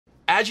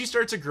As you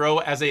start to grow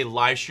as a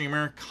live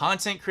streamer,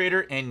 content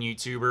creator, and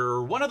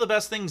YouTuber, one of the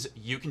best things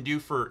you can do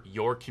for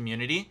your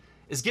community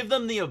is give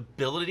them the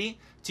ability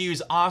to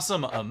use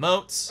awesome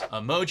emotes,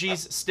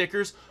 emojis,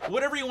 stickers,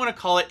 whatever you want to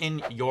call it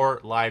in your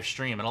live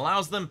stream. It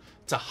allows them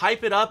to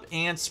hype it up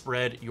and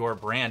spread your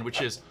brand,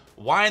 which is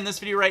why in this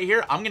video right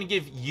here, I'm going to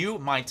give you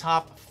my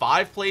top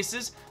 5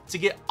 places to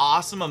get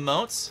awesome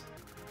emotes.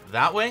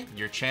 That way,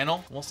 your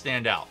channel will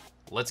stand out.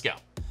 Let's go.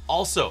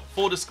 Also,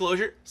 full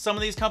disclosure, some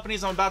of these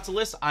companies I'm about to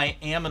list, I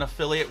am an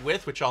affiliate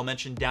with, which I'll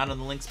mention down in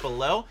the links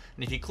below.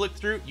 And if you click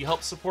through, you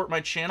help support my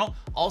channel.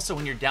 Also,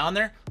 when you're down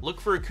there,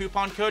 look for a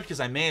coupon code because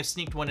I may have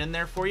sneaked one in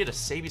there for you to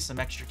save you some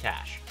extra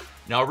cash.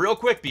 Now, real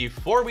quick,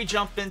 before we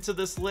jump into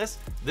this list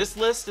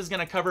is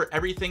going to cover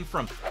everything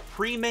from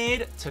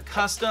pre-made to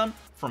custom,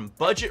 from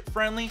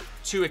budget-friendly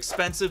to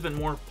expensive and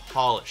more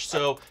polished.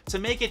 So to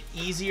make it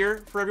easier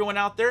for everyone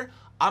out there,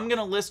 I'm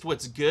gonna list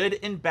what's good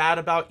and bad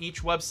about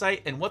each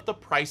website and what the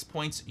price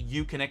points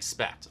you can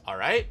expect, all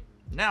right?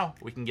 Now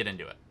we can get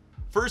into it.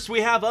 First,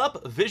 we have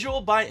up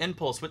Visual by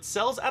Impulse, which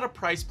sells at a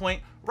price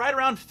point right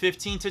around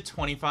 15 to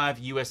 25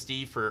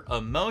 USD for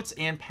emotes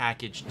and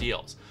package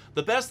deals.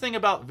 The best thing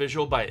about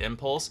Visual by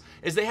Impulse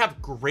is they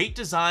have great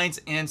designs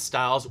and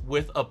styles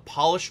with a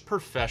polished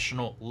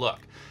professional look.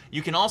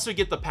 You can also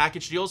get the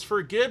package deals for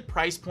a good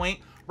price point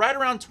right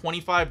around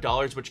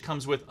 $25, which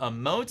comes with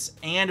emotes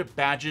and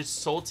badges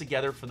sold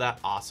together for that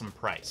awesome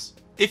price.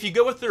 If you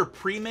go with their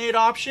pre-made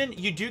option,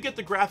 you do get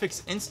the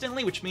graphics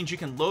instantly, which means you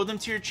can load them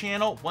to your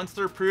channel. Once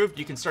they're approved,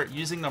 you can start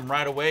using them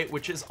right away,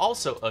 which is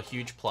also a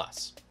huge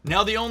plus.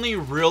 Now, the only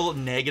real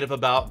negative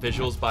about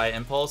Visuals by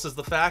Impulse is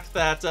the fact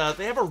that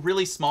they have a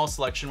really small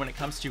selection when it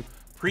comes to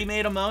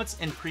pre-made emotes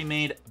and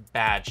pre-made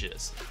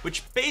badges,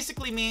 which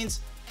basically means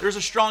there's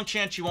a strong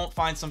chance you won't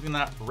find something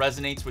that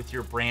resonates with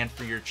your brand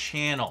for your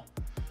channel.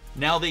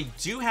 Now, they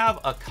do have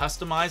a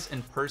customized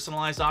and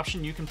personalized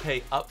option you can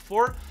pay up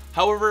for.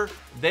 However,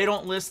 they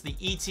don't list the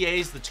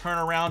ETAs, the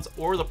turnarounds,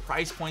 or the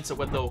price points of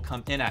what they'll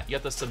come in at. You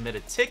have to submit a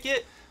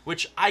ticket,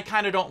 which I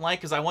kind of don't like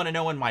because I want to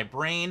know in my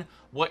brain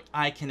what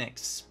I can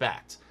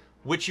expect,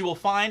 which you will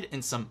find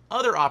in some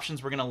other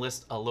options we're going to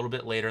list a little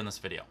bit later in this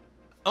video.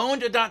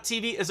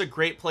 Owned.tv is a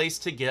great place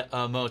to get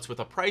emotes with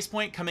a price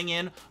point coming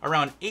in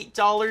around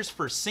 $8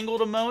 for single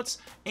emotes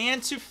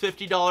and to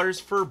 $50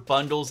 for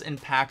bundles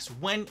and packs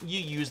when you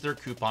use their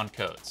coupon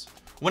codes.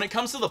 When it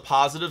comes to the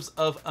positives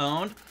of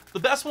Owned, the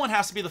best one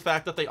has to be the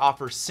fact that they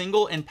offer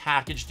single and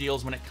package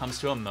deals when it comes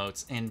to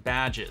emotes and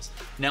badges.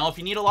 Now, if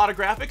you need a lot of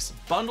graphics,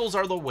 bundles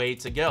are the way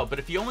to go. But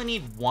if you only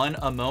need one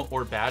emote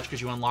or badge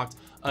because you unlocked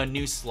a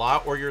new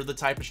slot, or you're the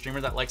type of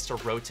streamer that likes to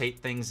rotate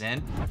things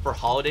in for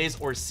holidays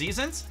or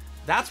seasons,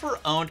 that's where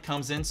Owned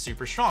comes in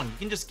super strong. You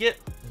can just get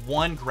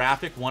one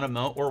graphic, one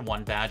emote, or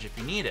one badge if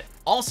you need it.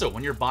 Also,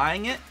 when you're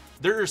buying it,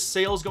 there are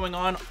sales going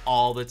on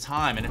all the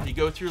time. And if you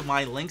go through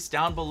my links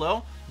down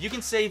below, you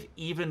can save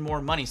even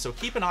more money. So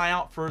keep an eye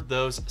out for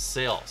those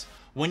sales.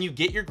 When you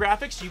get your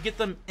graphics, you get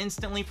them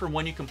instantly from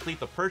when you complete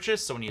the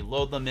purchase. So when you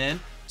load them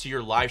in to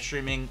your live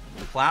streaming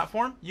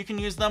platform, you can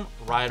use them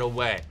right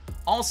away.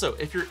 Also,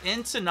 if you're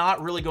into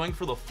not really going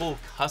for the full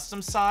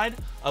custom side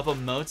of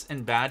emotes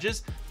and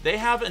badges, they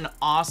have an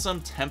awesome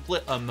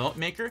template emote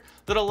maker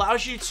that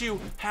allows you to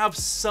have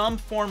some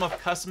form of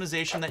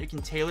customization that you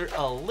can tailor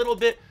a little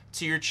bit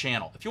to your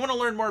channel. If you want to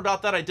learn more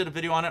about that, I did a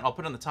video on it. I'll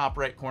put it in the top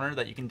right corner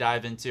that you can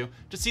dive into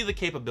to see the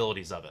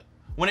capabilities of it.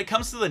 When it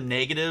comes to the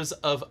negatives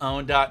of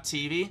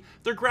Own.tv,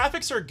 their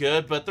graphics are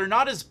good, but they're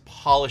not as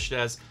polished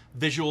as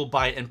Visual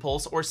by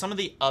Impulse or some of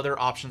the other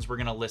options we're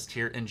going to list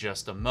here in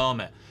just a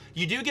moment.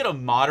 You do get a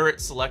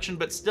moderate selection,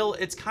 but still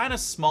it's kind of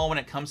small when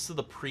it comes to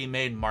the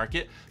pre-made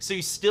market, so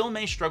you still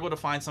may struggle to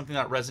find something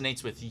that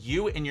resonates with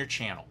you and your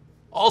channel.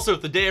 Also,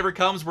 if the day ever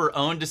comes where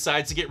Own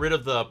decides to get rid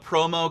of the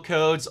promo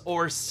codes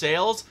or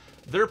sales,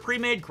 their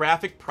pre-made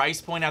graphic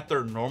price point at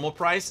their normal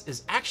price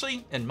is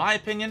actually, in my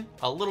opinion,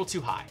 a little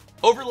too high.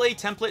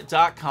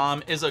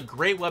 Overlaytemplate.com is a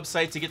great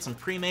website to get some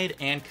pre-made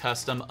and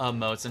custom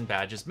emotes and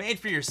badges made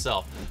for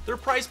yourself. Their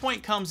price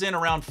point comes in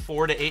around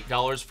 $4 to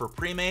 $8 for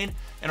pre-made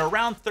and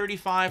around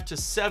 $35 to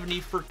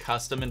 $70 for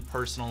custom and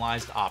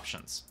personalized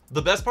options.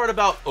 The best part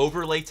about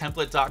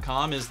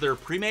Overlaytemplate.com is their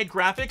pre-made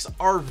graphics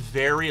are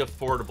very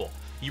affordable.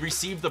 You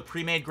receive the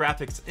pre-made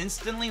graphics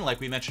instantly.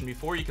 Like we mentioned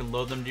before, you can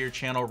load them to your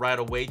channel right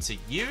away to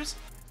use.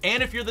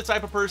 And if you're the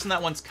type of person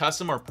that wants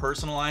custom or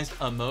personalized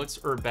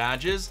emotes or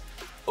badges,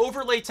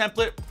 Overlay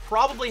Template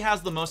probably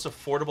has the most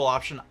affordable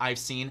option I've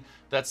seen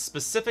that's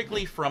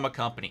specifically from a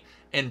company.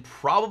 And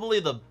probably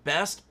the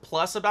best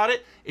plus about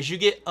it is you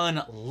get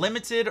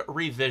unlimited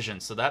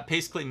revisions. So that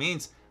basically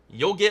means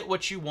you'll get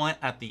what you want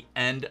at the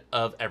end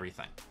of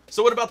everything.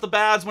 So what about the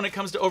bads when it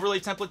comes to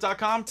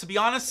overlaytemplate.com? To be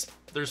honest,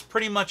 there's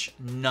pretty much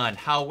none.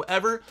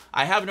 However,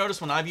 I have noticed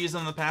when I've used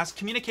them in the past,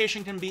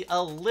 communication can be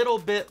a little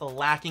bit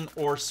lacking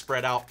or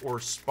spread out or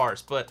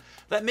sparse, but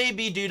that may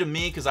be due to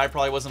me because I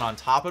probably wasn't on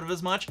top of it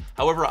as much.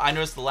 However, I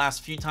noticed the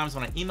last few times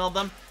when I emailed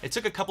them, it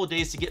took a couple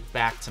days to get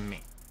back to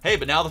me. Hey,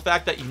 but now the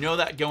fact that you know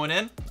that going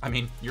in, I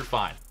mean, you're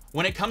fine.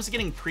 When it comes to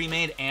getting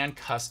pre-made and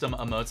custom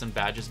emotes and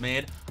badges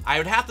made, I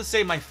would have to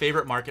say my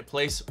favorite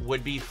marketplace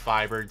would be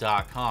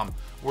Fiverr.com,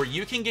 where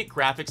you can get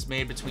graphics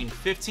made between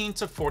 $15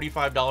 to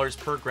 $45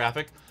 per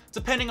graphic,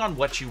 depending on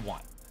what you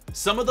want.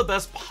 Some of the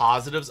best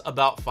positives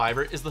about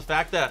Fiverr is the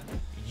fact that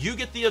you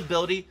get the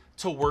ability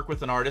to work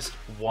with an artist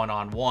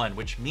one-on-one,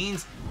 which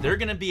means they're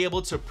going to be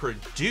able to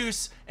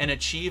produce and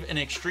achieve an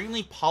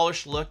extremely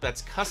polished look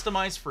that's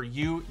customized for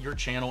you, your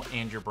channel,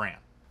 and your brand.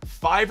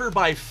 Fiverr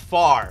by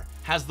far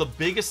has the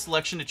biggest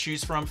selection to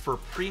choose from for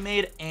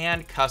pre-made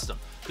and custom.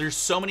 There's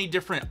so many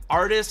different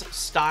artists,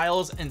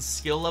 styles, and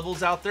skill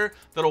levels out there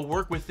that'll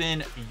work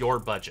within your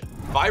budget.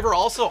 Fiverr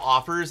also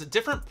offers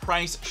different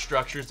price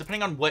structures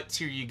depending on what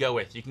tier you go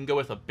with. You can go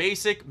with a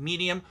basic,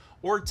 medium,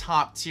 or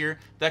top tier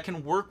that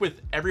can work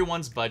with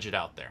everyone's budget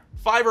out there.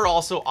 Fiverr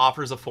also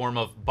offers a form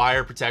of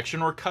buyer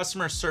protection or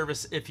customer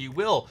service, if you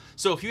will.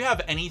 So if you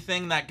have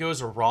anything that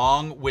goes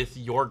wrong with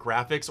your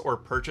graphics or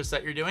purchase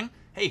that you're doing,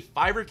 hey,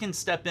 Fiverr can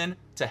step in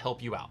to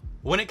help you out.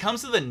 When it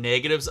comes to the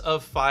negatives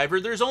of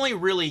Fiverr, there's only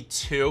really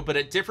two, but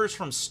it differs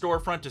from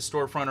storefront to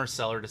storefront or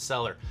seller to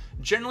seller.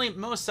 Generally,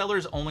 most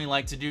sellers only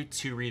like to do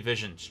 2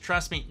 revisions.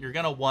 Trust me, you're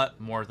gonna want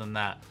more than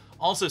that.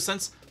 Also,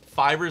 since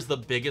Fiverr is the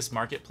biggest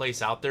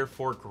marketplace out there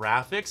for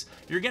graphics,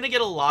 you're gonna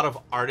get a lot of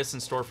artists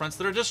and storefronts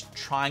that are just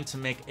trying to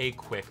make a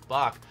quick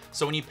buck.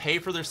 So when you pay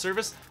for their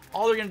service,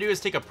 all they're gonna do is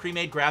take a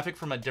pre-made graphic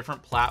from a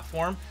different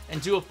platform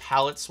and do a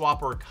palette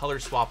swap or a color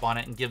swap on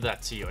it and give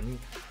that to you. And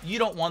you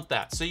don't want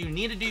that. So you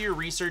need to do your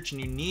research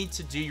and you need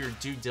to do your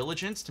due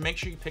diligence to make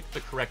sure you pick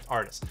the correct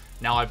artist.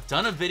 Now, I've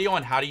done a video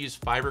on how to use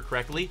Fiverr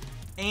correctly,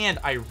 and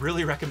I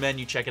really recommend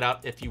you check it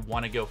out if you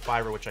want to go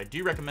Fiverr, which I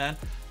do recommend.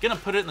 Gonna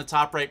put it in the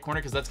top right corner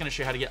because that's gonna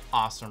show you how to get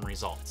awesome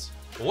results.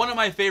 One of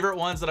my favorite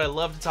ones that I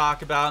love to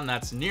talk about, and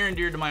that's near and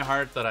dear to my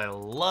heart that I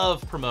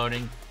love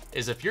promoting,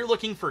 is if you're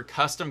looking for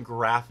custom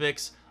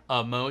graphics,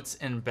 emotes,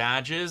 and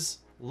badges,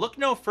 look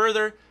no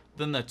further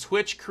than the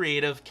Twitch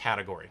creative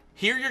category.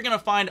 Here you're gonna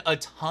find a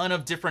ton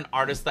of different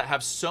artists that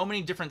have so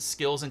many different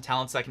skills and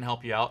talents that can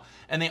help you out,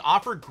 and they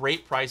offer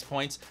great price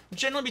points,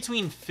 generally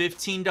between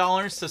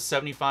 $15 to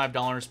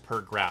 $75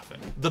 per graphic.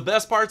 The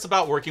best parts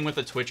about working with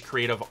a Twitch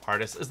creative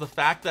artist is the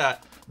fact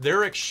that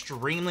they're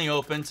extremely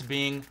open to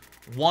being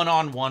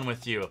one-on-one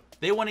with you.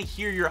 They want to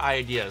hear your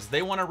ideas.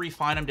 They want to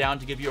refine them down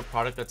to give you a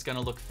product that's going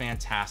to look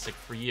fantastic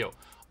for you.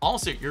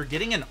 Also, you're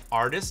getting an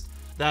artist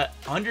that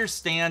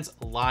understands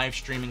live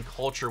streaming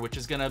culture, which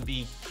is going to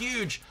be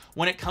huge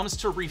when it comes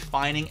to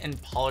refining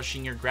and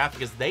polishing your graphic,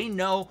 because they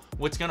know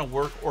what's going to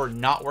work or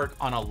not work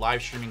on a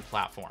live streaming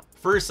platform.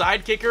 For a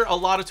side kicker, a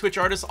lot of Twitch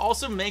artists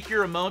also make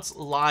your emotes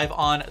live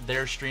on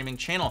their streaming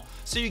channel.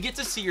 So you get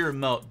to see your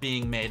emote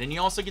being made, and you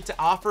also get to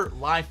offer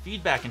live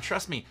feedback. And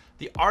trust me,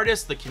 the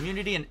artists, the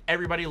community, and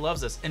everybody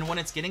loves this. And when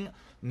it's getting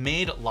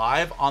made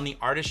live on the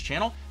artist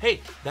channel,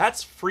 hey,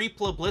 that's free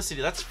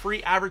publicity. That's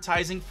free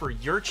advertising for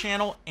your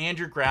channel and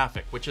your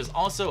graphic, which is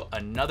also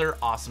another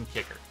awesome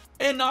kicker.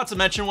 And not to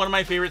mention, one of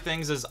my favorite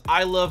things is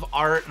I love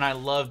art and I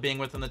love being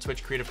within the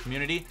Twitch creative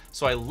community.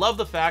 So I love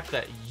the fact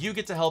that you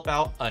get to help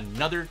out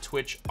another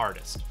Twitch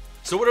artist.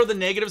 So what are the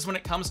negatives when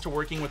it comes to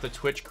working with a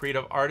Twitch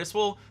creative artist?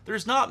 Well,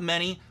 there's not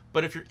many,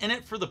 but if you're in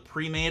it for the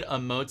pre-made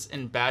emotes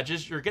and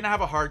badges, you're gonna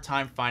have a hard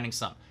time finding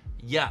some.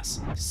 Yes,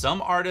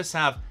 some artists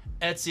have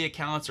Etsy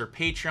accounts or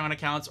Patreon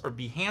accounts or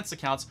Behance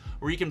accounts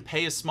where you can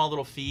pay a small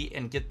little fee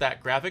and get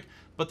that graphic,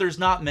 but there's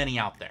not many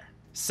out there.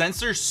 Since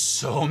there's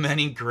so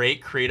many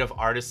great creative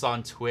artists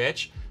on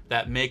Twitch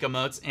that make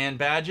emotes and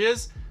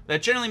badges,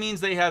 that generally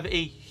means they have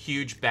a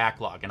huge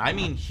backlog. And I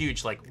mean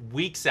huge, like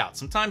weeks out.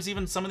 Sometimes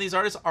even some of these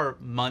artists are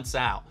months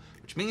out,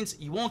 which means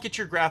you won't get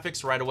your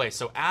graphics right away.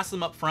 So ask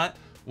them up front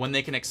when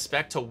they can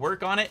expect to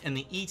work on it and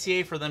the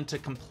ETA for them to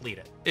complete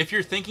it. If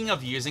you're thinking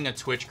of using a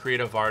Twitch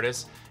creative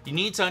artist, you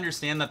need to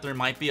understand that there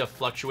might be a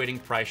fluctuating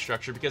price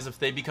structure, because if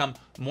they become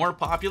more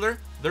popular,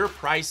 their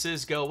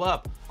prices go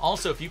up.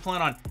 Also, if you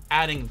plan on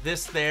adding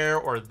this there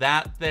or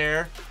that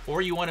there,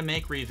 or you want to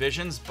make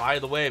revisions, by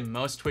the way,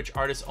 most Twitch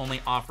artists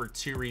only offer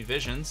 2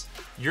 revisions,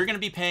 you're going to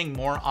be paying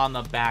more on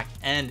the back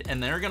end,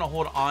 and they're going to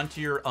hold on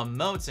to your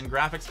emotes and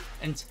graphics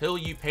until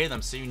you pay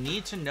them. So you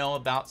need to know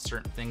about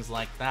certain things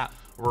like that,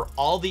 where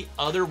all the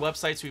other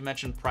websites we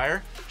mentioned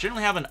prior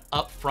generally have an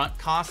upfront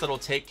cost that'll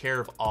take care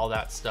of all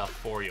that stuff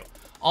for you.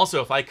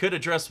 Also, if I could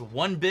address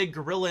one big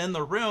gorilla in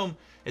the room,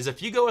 is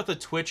if you go with a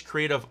Twitch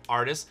creative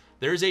artist,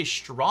 there's a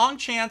strong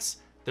chance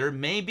there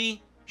may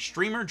be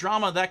streamer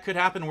drama that could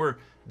happen where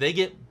they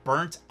get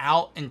burnt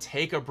out and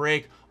take a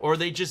break, or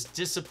they just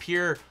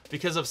disappear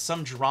because of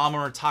some drama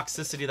or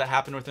toxicity that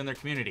happened within their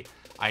community.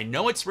 I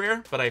know it's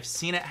rare, but I've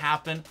seen it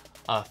happen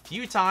a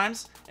few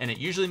times, and it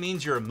usually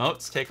means your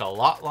emotes take a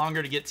lot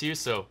longer to get to,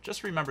 so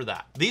just remember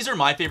that. These are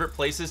my favorite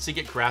places to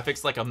get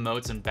graphics like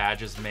emotes and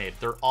badges made.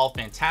 They're all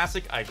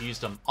fantastic. I've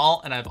used them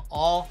all, and I've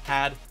all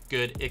had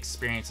good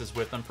experiences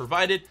with them,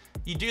 provided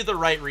you do the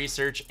right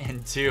research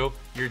and do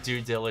your due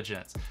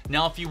diligence.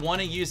 Now, if you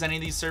want to use any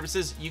of these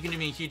services, you can do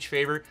me a huge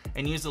favor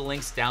and use the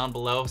links down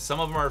below. Some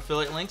of them are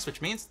affiliate links,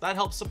 which means that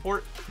helps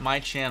support my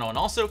channel. And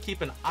also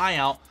keep an eye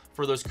out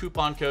for those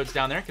coupon codes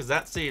down there, because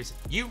that saves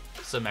you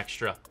some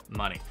extra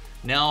money.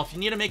 Now, if you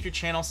need to make your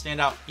channel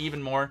stand out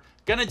even more,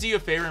 gonna do you a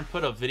favor and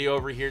put a video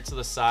over here to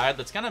the side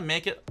that's gonna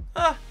make it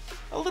a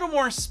little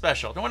more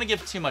special. Don't want to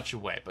give too much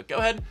away, but go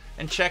ahead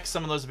and check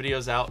some of those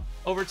videos out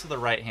over to the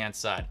right hand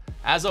side.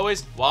 As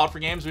always, Wild for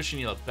Games wishing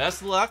you the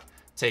best of luck,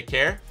 take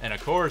care, and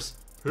of course,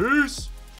 peace!